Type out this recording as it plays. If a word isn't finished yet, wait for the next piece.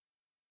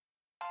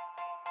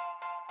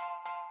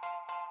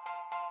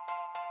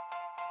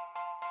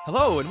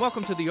Hello, and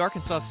welcome to the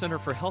Arkansas Center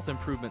for Health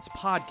Improvement's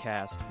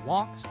podcast,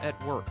 Wonks at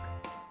Work.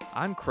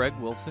 I'm Craig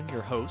Wilson,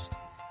 your host,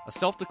 a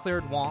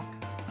self-declared wonk,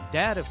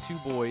 dad of 2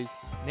 boys,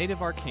 native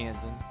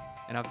Arkansan,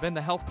 and I've been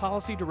the health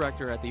policy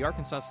director at the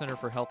Arkansas Center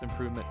for Health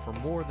Improvement for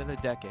more than a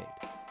decade.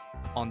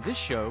 On this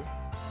show,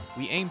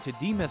 we aim to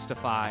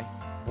demystify,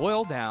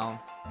 boil down,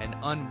 and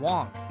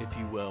unwonk, if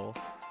you will,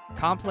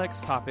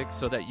 complex topics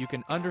so that you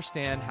can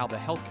understand how the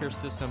healthcare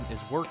system is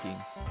working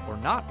or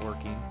not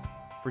working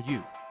for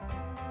you.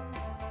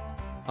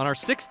 On our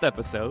 6th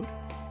episode,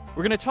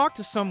 we're going to talk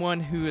to someone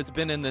who has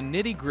been in the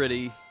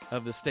nitty-gritty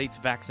of the state's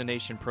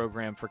vaccination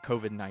program for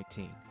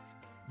COVID-19.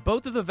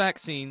 Both of the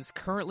vaccines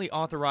currently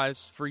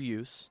authorized for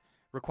use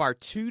require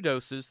 2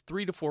 doses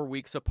 3 to 4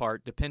 weeks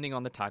apart, depending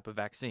on the type of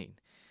vaccine.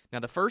 Now,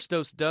 the first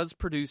dose does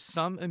produce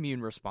some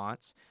immune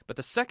response, but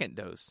the second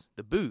dose,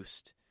 the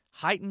boost,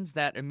 heightens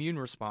that immune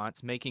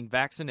response, making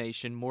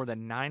vaccination more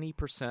than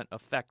 90%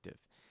 effective.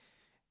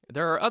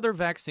 There are other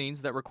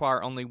vaccines that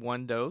require only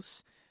 1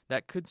 dose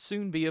that could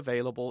soon be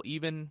available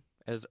even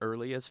as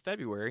early as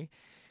February.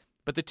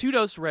 But the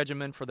 2-dose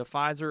regimen for the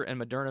Pfizer and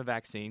Moderna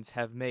vaccines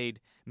have made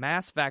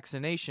mass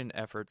vaccination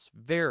efforts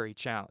very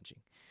challenging.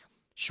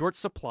 Short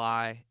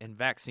supply and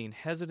vaccine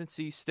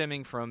hesitancy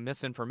stemming from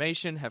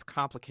misinformation have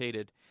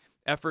complicated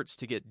efforts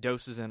to get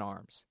doses in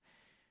arms.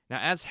 Now,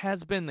 as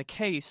has been the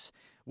case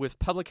with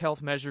public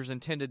health measures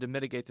intended to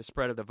mitigate the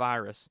spread of the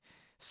virus,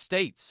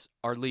 states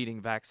are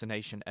leading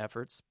vaccination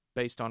efforts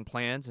based on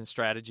plans and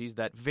strategies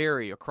that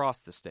vary across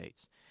the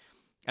states.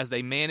 As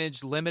they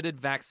manage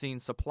limited vaccine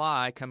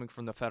supply coming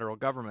from the federal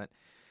government,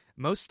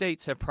 most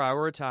states have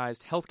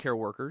prioritized healthcare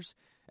workers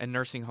and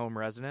nursing home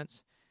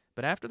residents,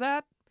 but after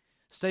that,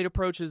 state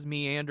approaches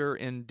meander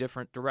in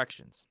different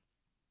directions.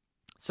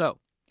 So,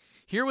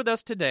 here with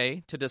us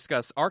today to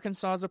discuss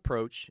Arkansas's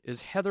approach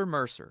is Heather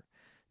Mercer,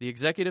 the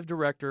Executive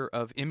Director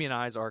of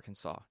Immunize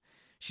Arkansas.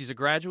 She's a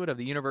graduate of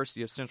the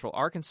University of Central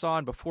Arkansas,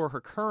 and before her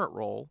current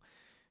role,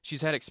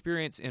 she's had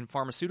experience in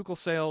pharmaceutical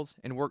sales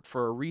and worked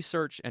for a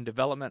research and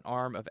development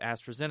arm of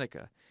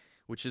AstraZeneca,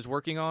 which is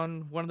working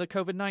on one of the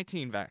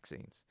COVID-19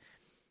 vaccines.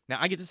 Now,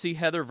 I get to see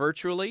Heather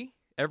virtually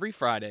every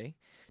Friday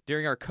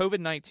during our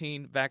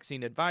COVID-19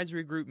 vaccine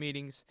advisory group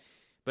meetings,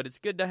 but it's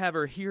good to have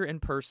her here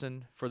in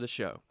person for the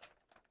show.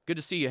 Good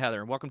to see you, Heather,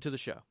 and welcome to the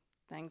show.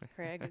 Thanks,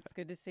 Craig. It's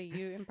good to see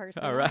you in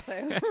person All right.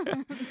 also.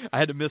 I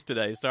had to miss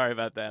today. Sorry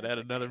about that. I had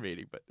another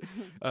meeting, but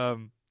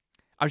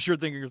I'm sure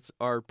things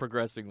are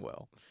progressing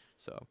well.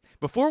 So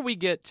before we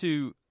get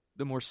to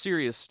the more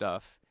serious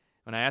stuff,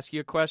 when I ask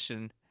you a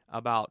question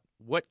about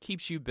what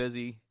keeps you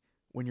busy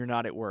when you're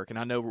not at work, and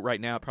I know right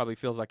now it probably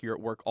feels like you're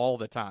at work all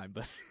the time,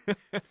 but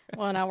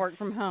Well, and I work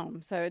from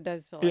home, so it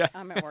does feel like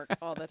I'm at work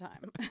all the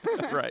time.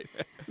 Right.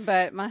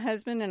 But my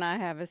husband and I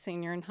have a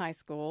senior in high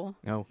school,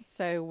 Oh.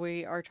 so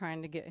we are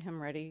trying to get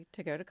him ready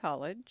to go to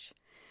college.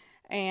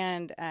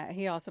 And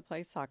he also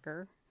plays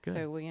soccer, Good.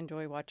 so we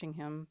enjoy watching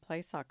him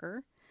play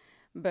soccer.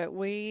 But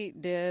we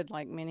did,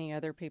 like many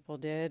other people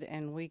did,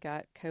 and we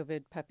got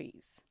COVID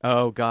puppies.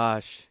 Oh,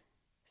 gosh.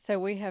 So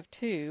we have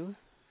 2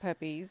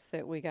 puppies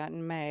that we got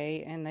in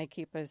May, and they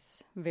keep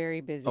us very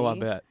busy. Oh, I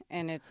bet.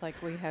 And it's like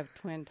we have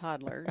twin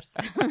toddlers.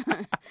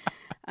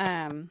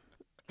 And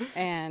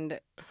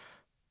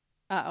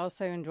I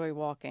also enjoy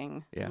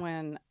walking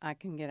when I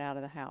can get out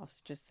of the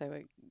house, just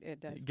so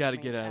it does. You got to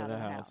me get out of the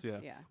house. Yeah.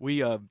 Yeah.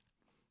 We,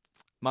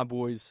 my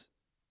boys,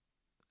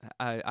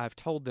 I've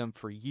told them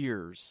for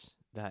years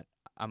that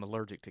I'm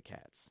allergic to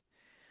cats.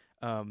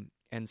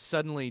 And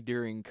suddenly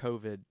during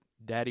COVID,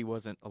 Daddy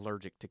wasn't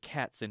allergic to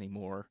cats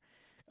anymore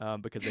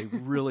because they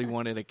really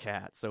wanted a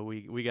cat. So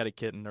we got a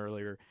kitten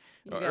earlier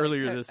a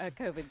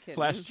COVID kitten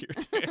last year.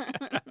 Too.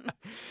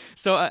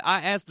 So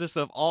I asked this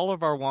of all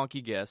of our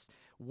wonky guests,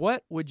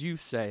 what would you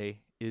say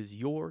is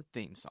your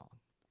theme song?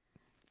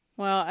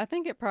 Well, I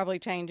think it probably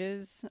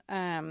changes.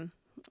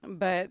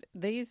 But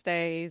these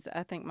days,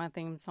 I think my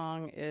theme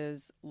song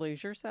is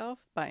Lose Yourself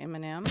by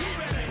Eminem.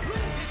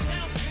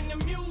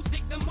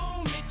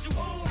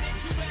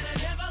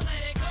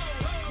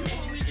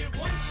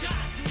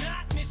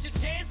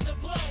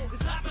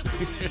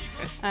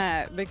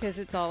 Because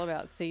it's all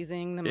about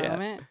seizing the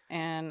moment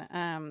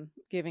and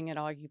giving it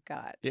all you've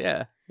got.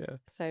 Yeah.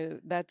 So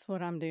that's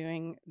what I'm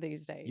doing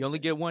these days. You only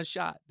get one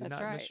shot. Do That's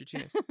not right. miss your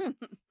chance.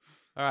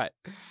 All right.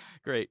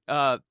 Great.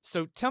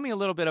 So tell me a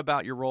little bit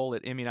about your role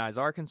at Immunize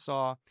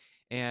Arkansas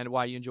and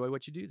why you enjoy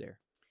what you do there.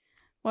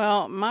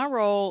 Well, my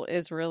role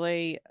is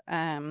really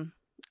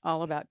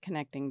all about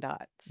connecting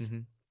dots. Mm-hmm.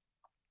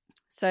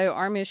 So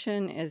our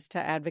mission is to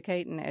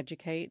advocate and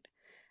educate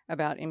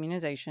about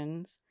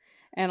immunizations.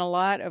 And a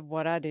lot of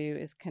what I do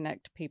is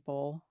connect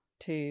people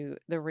to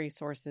the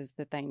resources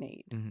that they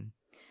need. Mm-hmm.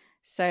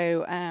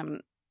 So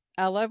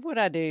I love what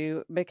I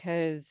do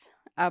because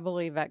I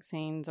believe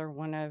vaccines are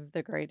one of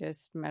the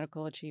greatest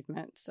medical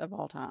achievements of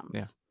all times.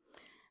 Yeah.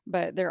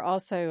 But they're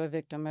also a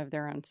victim of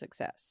their own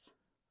success.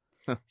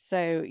 Huh.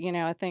 So,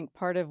 I think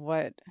part of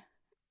what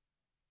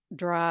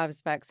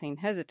drives vaccine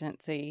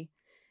hesitancy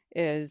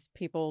is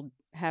people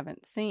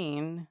haven't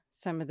seen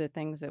some of the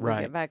things that we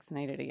Right. get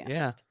vaccinated Yeah.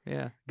 against.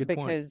 Yeah. Good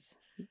point. Because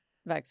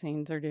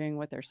vaccines are doing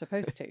what they're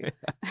supposed to.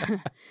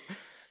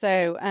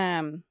 So,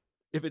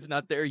 if it's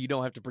not there, you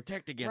don't have to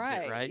protect against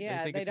it, right?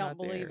 Yeah, think they it's don't not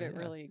believe there. it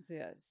really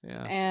exists.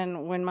 Yeah.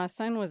 And when my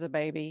son was a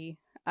baby,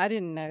 I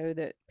didn't know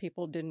that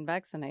people didn't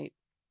vaccinate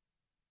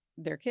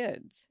their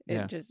kids.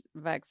 Yeah. It just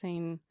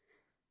vaccine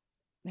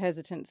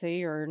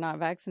hesitancy or not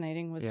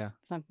vaccinating was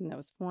something that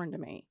was foreign to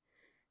me.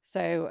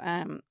 So,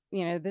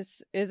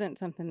 this isn't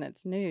something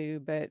that's new,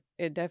 but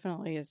it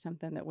definitely is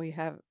something that we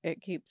have.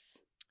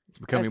 It's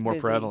becoming more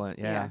busy. prevalent.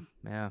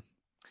 Yeah.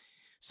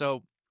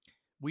 So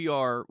we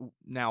are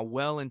now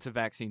well into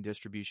vaccine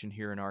distribution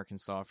here in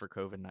Arkansas for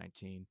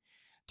COVID-19.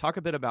 Talk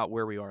a bit about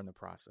where we are in the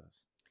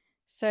process.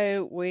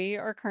 So we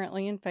are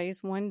currently in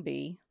phase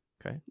 1B,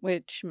 okay,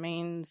 which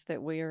means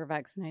that we are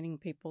vaccinating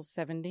people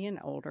 70 and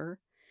older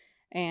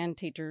and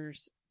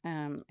teachers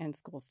and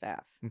school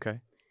staff. Okay.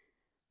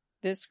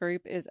 This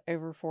group is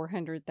over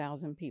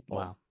 400,000 people.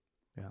 Wow.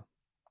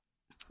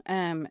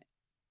 Yeah.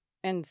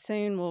 And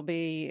soon we'll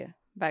be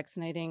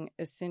vaccinating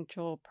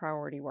essential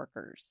priority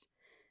workers.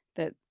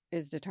 That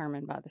is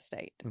determined by the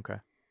state. Okay.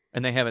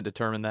 And they haven't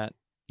determined that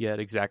yet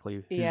exactly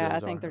who Yeah,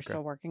 those I think are. they're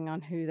still working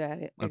on who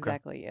that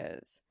exactly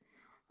is.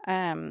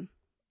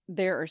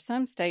 There are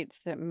some states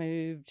that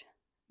moved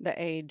the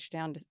age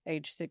down to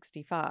age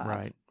 65.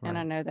 Right. And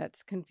I know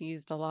that's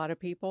confused a lot of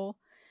people,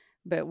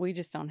 but we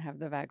just don't have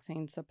the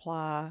vaccine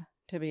supply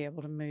to be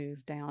able to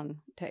move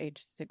down to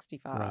age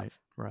 65.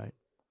 Right.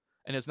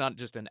 And it's not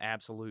just an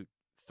absolute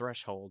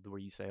threshold where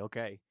you say,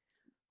 okay,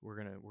 we're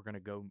gonna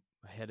go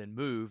ahead and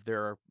move.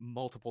 There are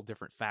multiple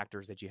different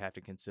factors that you have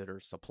to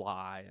consider: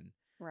 supply and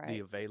the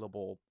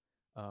available,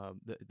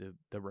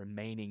 the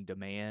remaining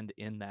demand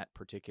in that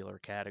particular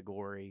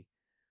category,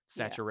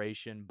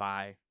 saturation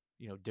by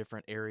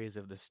different areas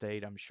of the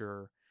state. I'm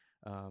sure,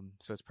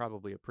 so it's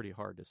probably a pretty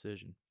hard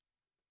decision.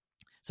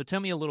 So tell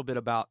me a little bit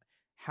about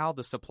how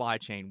the supply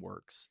chain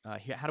works.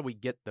 How do we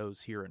get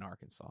those here in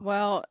Arkansas?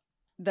 Well,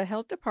 the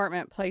health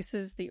department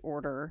places the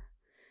order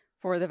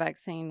for the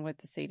vaccine with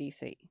the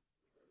CDC.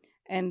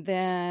 And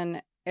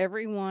then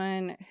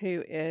everyone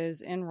who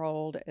is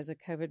enrolled as a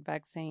COVID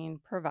vaccine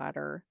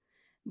provider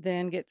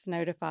then gets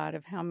notified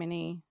of how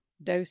many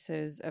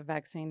doses of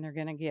vaccine they're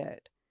going to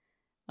get,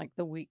 like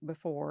the week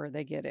before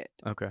they get it.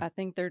 Okay. I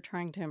think they're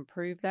trying to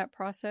improve that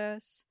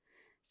process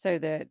so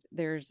that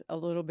there's a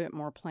little bit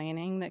more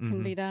planning that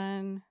can be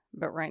done.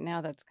 But right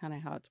now, that's kind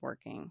of how it's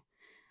working.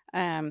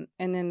 And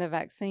then the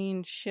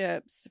vaccine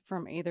ships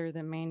from either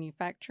the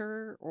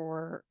manufacturer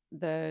or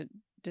the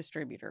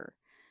distributor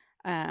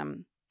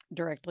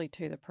directly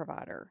to the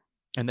provider.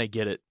 And they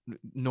get it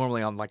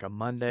normally on like a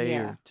Monday?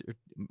 Yeah.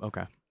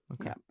 Okay.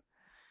 Yeah.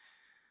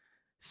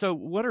 So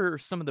what are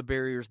some of the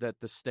barriers that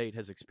the state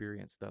has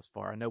experienced thus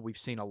far? I know we've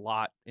seen a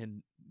lot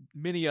in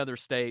many other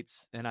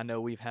states, and I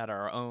know we've had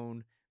our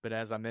own, but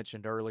as I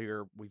mentioned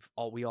earlier,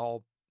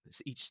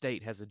 each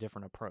state has a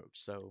different approach.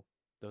 So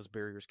those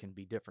barriers can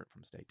be different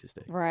from state to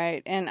state.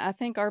 Right. And I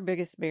think our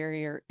biggest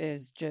barrier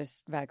is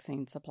just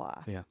vaccine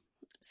supply. Yeah.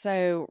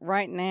 So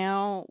right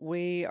now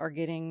we are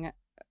getting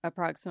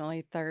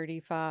approximately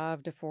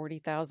 35 to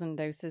 40,000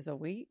 doses a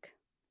week.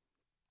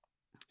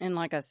 And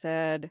like I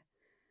said,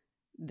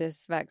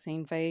 this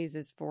vaccine phase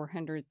is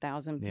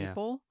 400,000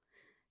 people.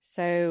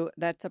 So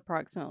that's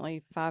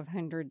approximately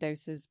 500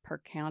 doses per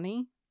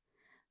county,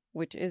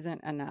 which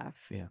isn't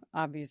enough,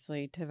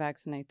 obviously, to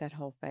vaccinate that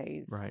whole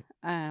phase. Right.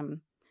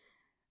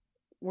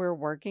 We're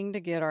working to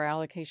get our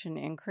allocation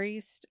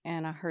increased,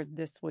 and I heard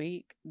this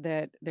week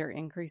that they're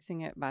increasing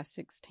it by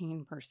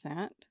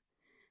 16%.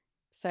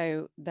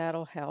 So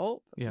that'll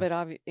help,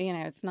 but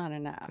it's not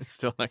enough. It's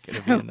still not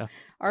going to be enough.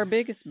 Our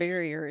biggest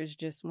barrier is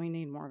just we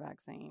need more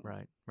vaccine.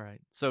 Right.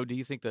 So do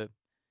you think I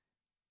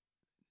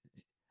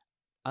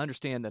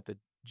understand that the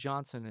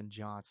Johnson &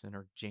 Johnson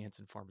or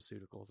Janssen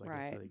Pharmaceuticals,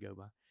 I guess they go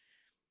by,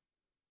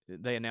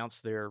 they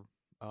announced their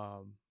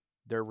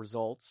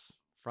results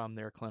from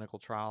their clinical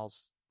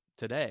trials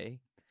today.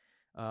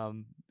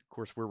 Of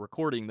course, we're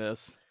recording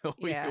this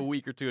a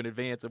week or two in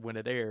advance of when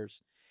it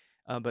airs.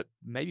 But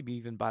maybe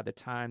even by the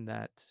time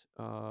that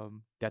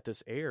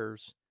this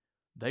airs,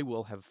 they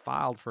will have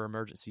filed for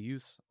emergency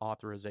use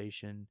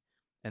authorization,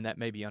 and that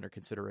may be under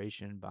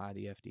consideration by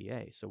the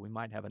FDA. So we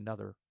might have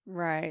another.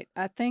 Right.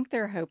 I think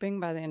they're hoping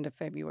by the end of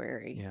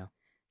February. Yeah.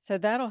 So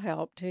that'll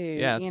help too.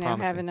 Yeah, it's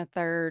promising. Having a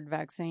third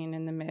vaccine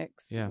in the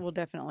mix will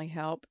definitely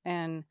help.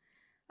 And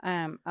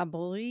I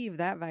believe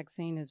that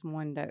vaccine is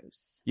one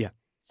dose. Yeah.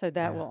 So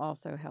that will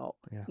also help,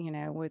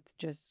 with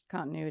just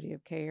continuity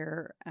of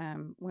care.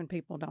 When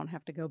people don't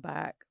have to go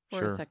back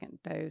for a second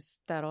dose,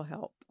 that'll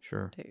help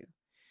too.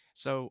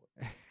 So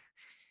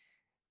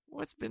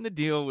what's been the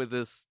deal with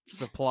this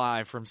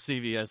supply from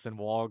CVS and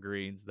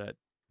Walgreens that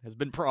has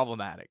been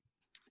problematic?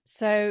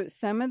 So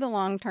some of the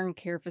long-term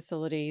care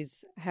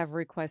facilities have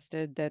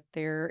requested that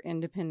their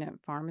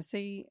independent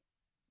pharmacy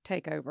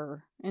take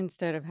over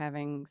instead of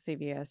having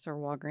CVS or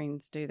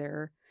Walgreens do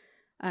their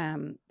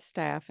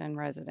staff and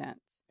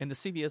residents. And the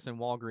CVS and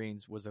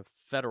Walgreens was a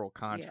federal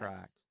contract.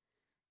 Yes.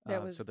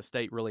 That was, so the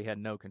state really had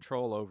no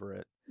control over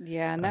it.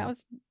 Yeah, and that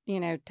was,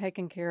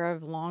 taken care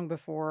of long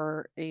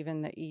before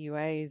even the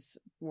EUAs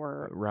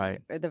were,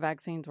 the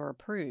vaccines were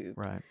approved.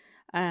 Right.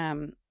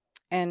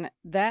 And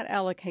that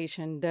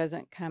allocation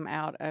doesn't come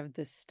out of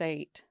the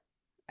state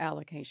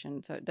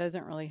allocation. So it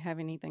doesn't really have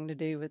anything to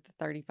do with the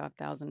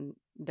 35,000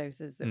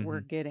 doses that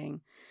we're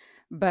getting.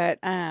 But,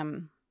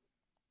 and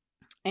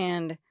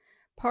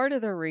part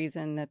of the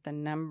reason that the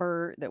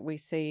number that we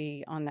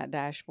see on that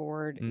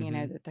dashboard,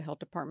 that the health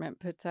department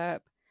puts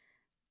up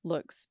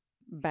looks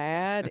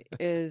bad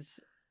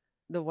is,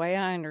 the way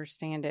I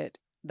understand it,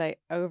 they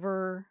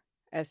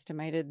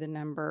overestimated the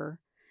number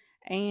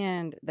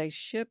and they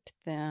shipped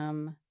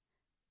them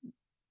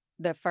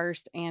the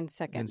first and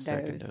second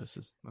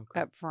doses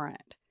up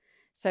front.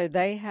 So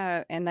they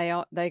have, and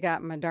they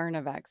got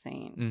Moderna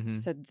vaccine.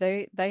 So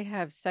they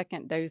have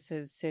second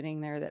doses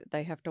sitting there that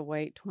they have to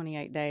wait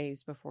 28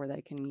 days before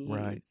they can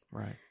use.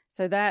 Right.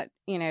 So that,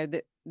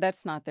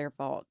 that's not their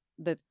fault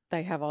that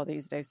they have all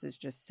these doses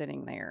just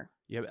sitting there.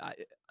 Yeah.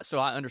 So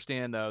I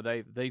understand though,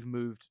 they've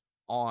moved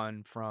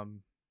on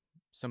from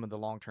some of the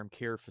long-term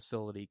care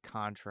facility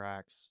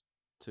contracts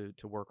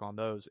to work on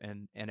those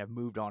and have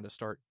moved on to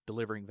start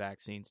delivering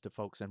vaccines to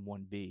folks in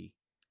 1B.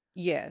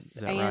 Yes,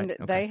 and right?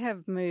 Okay. They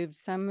have moved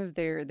some of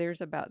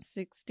there's about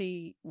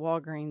 60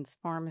 Walgreens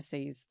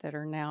pharmacies that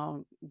are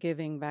now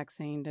giving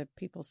vaccine to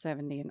people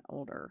 70 and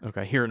older.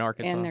 Okay, here in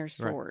Arkansas. In their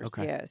stores,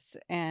 right. Okay. Yes.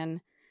 And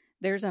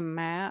there's a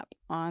map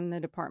on the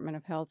Department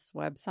of Health's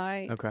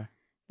website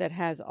that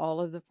has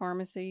all of the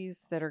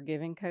pharmacies that are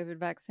giving COVID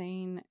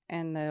vaccine,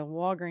 and the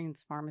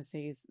Walgreens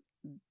pharmacies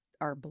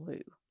are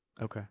blue.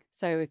 Okay.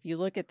 So if you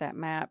look at that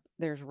map,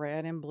 there's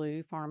red and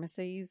blue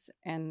pharmacies,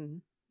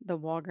 and the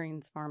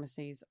Walgreens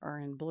pharmacies are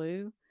in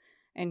blue,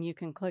 and you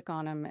can click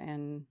on them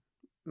and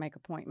make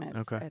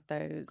appointments at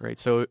those. Great.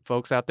 So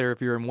folks out there, if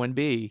you're in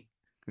 1B,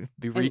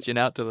 be reaching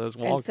out to those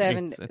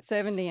Walgreens. And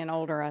 70 and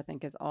older, I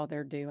think, is all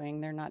they're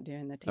doing. They're not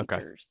doing the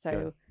teachers.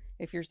 So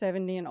if you're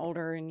 70 and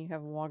older and you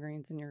have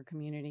Walgreens in your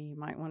community, you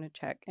might want to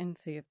check and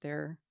see if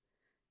they're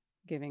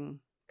giving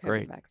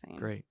COVID vaccine.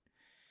 Great.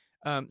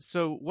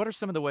 So what are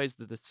some of the ways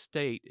that the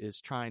state is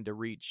trying to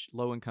reach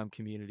low-income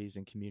communities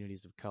and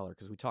communities of color?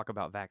 Because we talk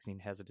about vaccine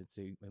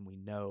hesitancy, and we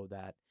know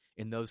that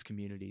in those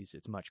communities,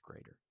 it's much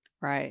greater.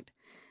 Right.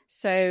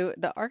 So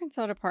the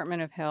Arkansas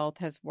Department of Health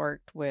has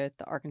worked with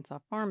the Arkansas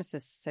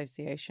Pharmacists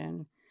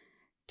Association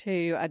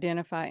to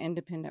identify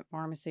independent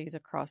pharmacies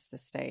across the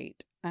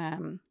state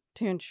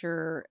to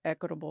ensure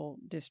equitable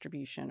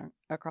distribution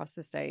across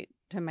the state,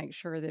 to make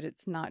sure that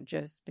it's not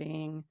just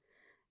being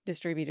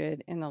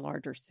distributed in the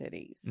larger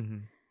cities.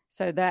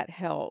 So that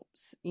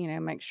helps,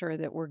 make sure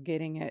that we're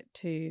getting it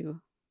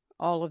to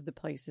all of the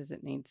places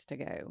it needs to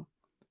go.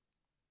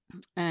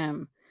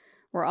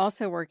 We're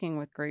also working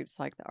with groups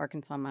like the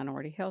Arkansas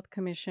Minority Health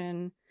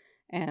Commission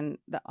and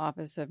the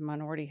Office of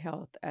Minority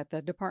Health at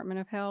the Department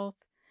of Health,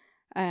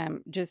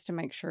 just to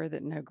make sure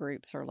that no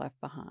groups are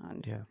left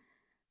behind. Yeah.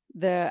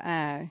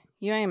 The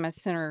UAMS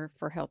Center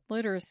for Health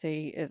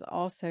Literacy is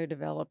also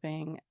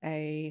developing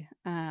a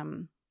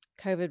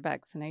COVID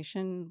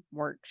vaccination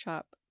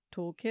workshop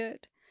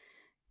toolkit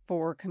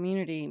for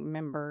community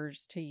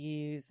members to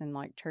use in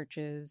like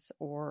churches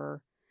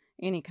or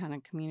any kind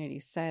of community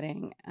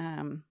setting.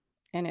 And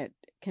it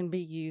can be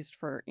used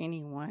for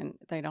anyone.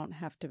 They don't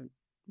have to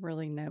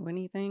really know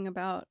anything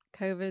about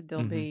COVID.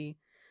 There'll be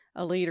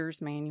a leader's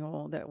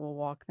manual that will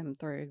walk them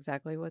through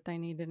exactly what they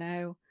need to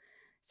know.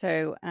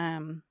 So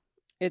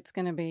it's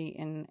going to be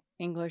in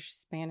English,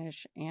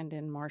 Spanish, and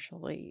in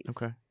Marshallese.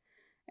 Okay.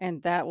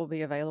 And that will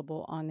be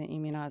available on the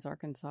Immunize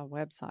Arkansas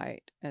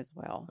website as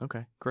well.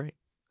 Okay, great.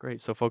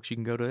 So folks, you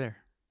can go to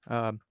there.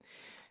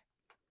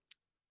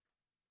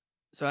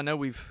 So I know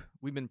we've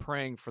been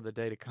praying for the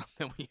day to come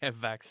that we have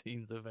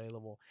vaccines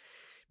available.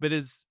 But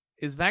is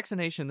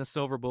vaccination the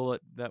silver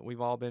bullet that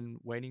we've all been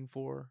waiting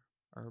for?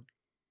 Or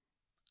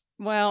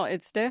well,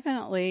 it's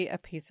definitely a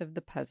piece of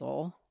the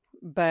puzzle,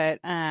 but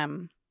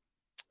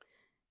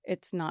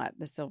it's not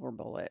the silver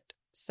bullet.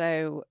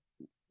 So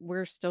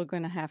we're still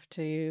going to have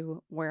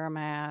to wear a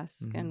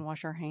mask and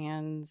wash our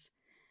hands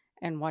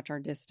and watch our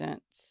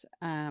distance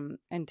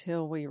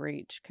until we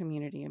reach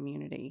community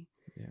immunity,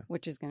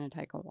 which is going to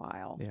take a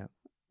while. Yeah.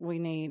 We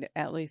need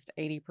at least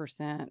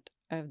 80%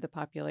 of the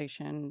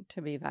population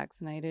to be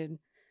vaccinated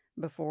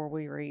before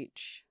we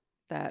reach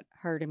that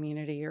herd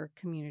immunity or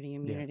community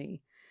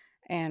immunity.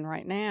 Yeah. And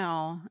right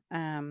now,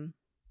 the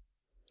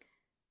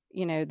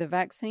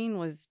vaccine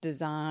was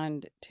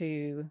designed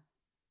to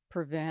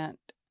prevent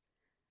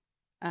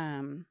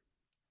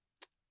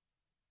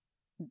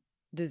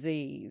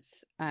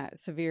disease,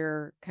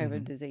 severe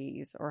COVID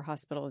disease or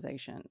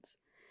hospitalizations.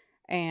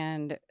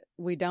 And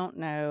we don't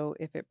know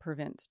if it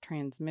prevents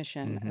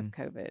transmission of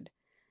COVID.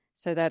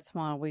 So that's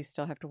why we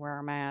still have to wear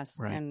our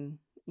mask and,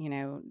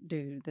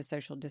 do the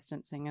social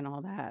distancing and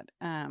all that.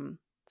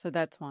 So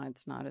that's why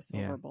it's not a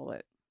silver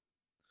bullet.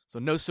 So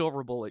no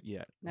silver bullet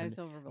yet. No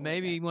silver bullet.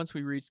 Maybe once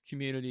we reach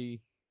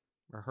community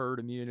or herd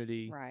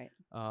immunity. Right.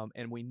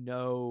 And we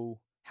know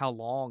how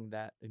long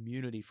that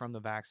immunity from the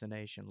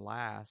vaccination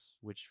lasts,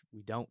 which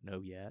we don't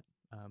know yet.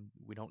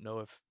 We don't know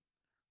if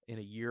in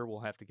a year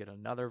we'll have to get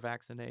another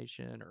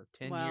vaccination, or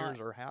 10 years,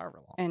 or however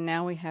long. And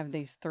now we have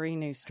these 3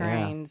 new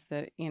strains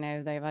that,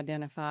 they've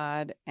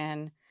identified,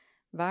 and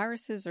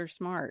viruses are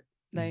smart.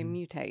 They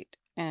mutate,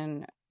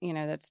 and,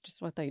 that's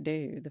just what they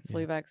do. The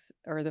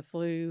the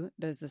flu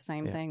does the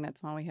same thing.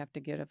 That's why we have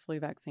to get a flu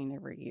vaccine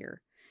every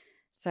year.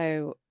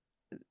 So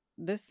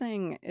this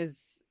thing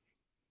is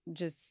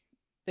just,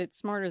 it's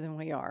smarter than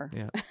we are.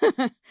 Yeah.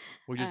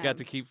 We just got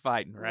to keep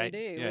fighting, right? We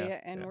do.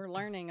 Yeah. We're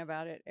learning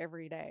about it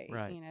every day.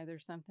 Right.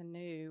 There's something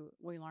new.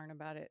 We learn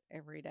about it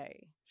every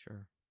day.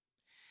 Sure.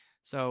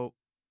 So,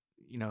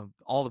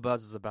 all the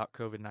buzz is about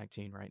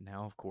COVID-19 right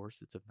now, of course.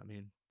 It's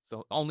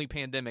the only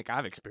pandemic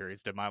I've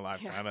experienced in my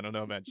lifetime. Yeah. I don't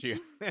know about you.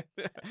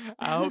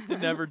 I hope to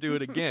never do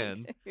it again.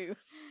 Me too.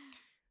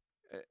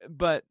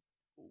 But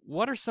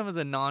what are some of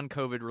the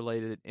non-COVID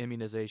related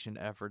immunization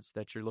efforts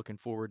that you're looking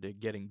forward to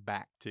getting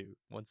back to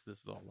once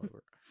this is all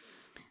over?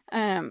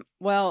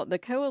 Well, the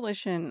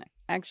coalition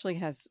actually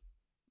has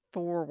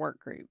 4 work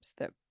groups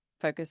that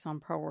focus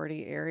on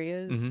priority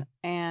areas.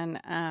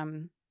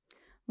 And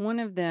one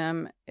of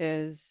them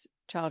is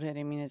childhood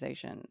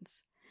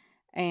immunizations.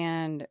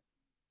 And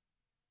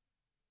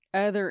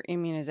other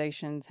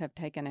immunizations have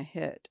taken a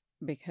hit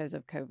because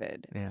of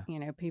COVID.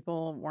 Yeah.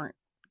 People weren't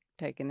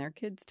taking their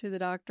kids to the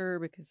doctor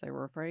because they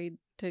were afraid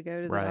to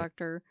go to the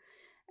doctor.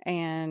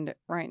 And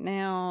right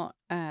now,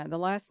 the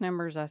last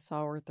numbers I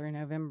saw were through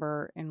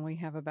November, and we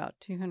have about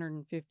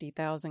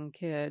 250,000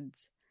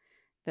 kids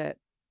that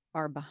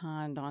are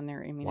behind on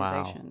their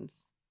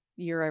immunizations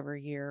year over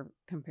year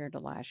compared to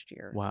last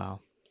year. Wow.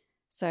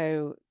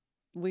 So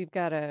we've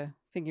got to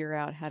figure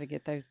out how to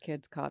get those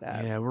kids caught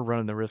up. Yeah, we're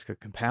running the risk of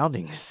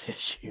compounding this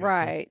issue.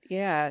 Right.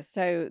 Yeah.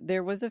 So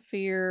there was a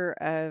fear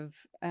of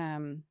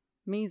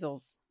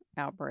measles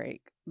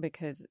outbreak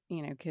because,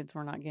 kids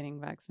were not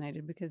getting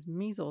vaccinated because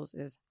measles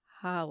is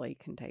highly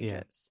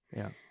contagious.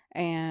 Yeah.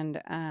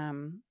 And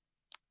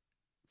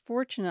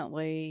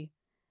fortunately,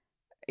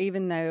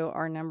 even though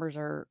our numbers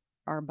are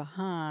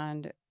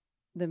behind,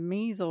 the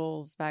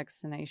measles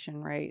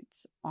vaccination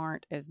rates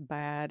aren't as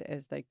bad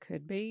as they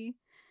could be.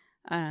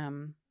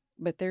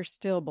 But they're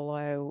still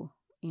below,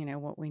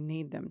 what we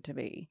need them to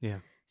be. Yeah.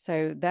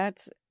 So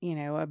that's,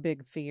 a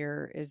big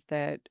fear is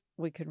that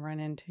we could run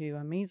into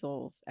a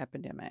measles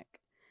epidemic.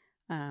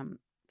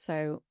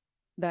 So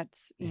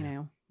that's,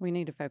 we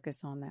need to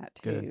focus on that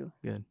too.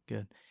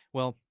 Good.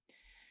 Well,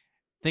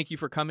 thank you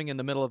for coming in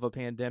the middle of a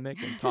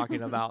pandemic and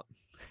talking about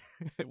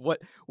what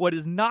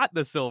is not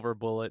the silver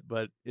bullet,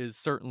 but is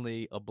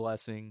certainly a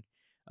blessing,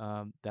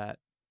 that,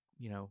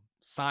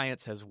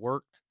 science has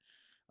worked,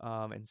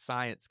 and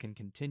science can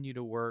continue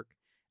to work.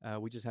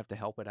 We just have to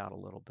help it out a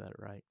little bit,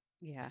 right?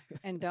 Yeah.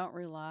 And don't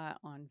rely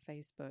on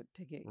Facebook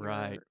to get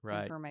your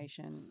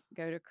information.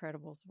 Go to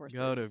credible sources.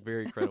 Go to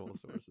very credible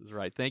sources.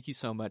 Right. Thank you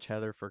so much,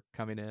 Heather, for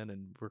coming in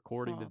and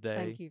recording today.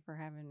 Thank you for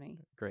having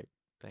me. Great.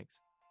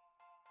 Thanks.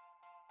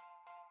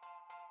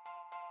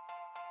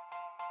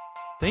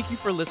 Thank you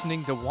for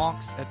listening to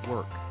Wonks at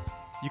Work.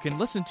 You can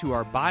listen to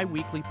our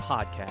bi-weekly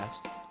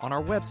podcast on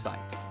our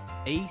website,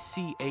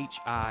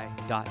 achi.net.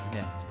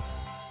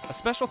 A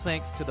special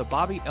thanks to the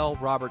Bobby L.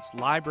 Roberts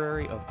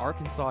Library of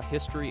Arkansas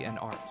History and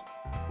Art,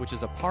 which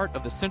is a part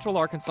of the Central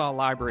Arkansas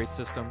Library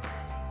System,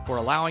 for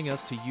allowing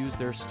us to use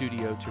their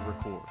studio to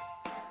record.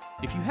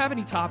 If you have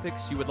any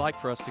topics you would like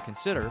for us to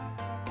consider,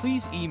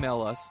 please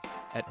email us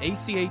at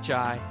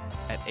achi@achi.net.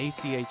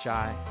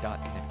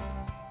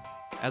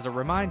 As a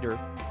reminder,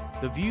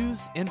 the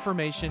views,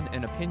 information,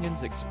 and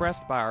opinions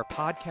expressed by our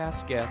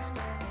podcast guests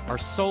are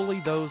solely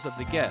those of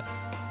the guests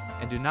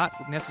and do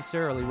not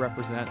necessarily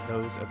represent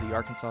those of the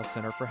Arkansas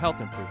Center for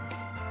Health Improvement.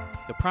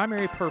 The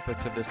primary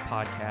purpose of this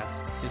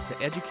podcast is to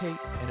educate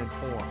and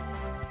inform.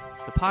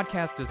 The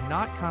podcast does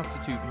not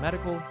constitute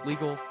medical,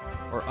 legal,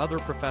 or other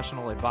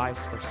professional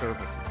advice or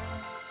services.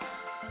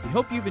 We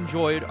hope you've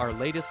enjoyed our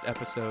latest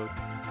episode,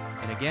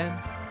 and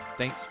again,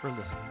 thanks for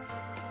listening.